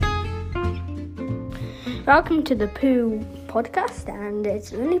Welcome to the Poo podcast, and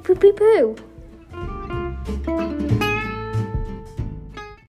it's only Poo Poo Poo.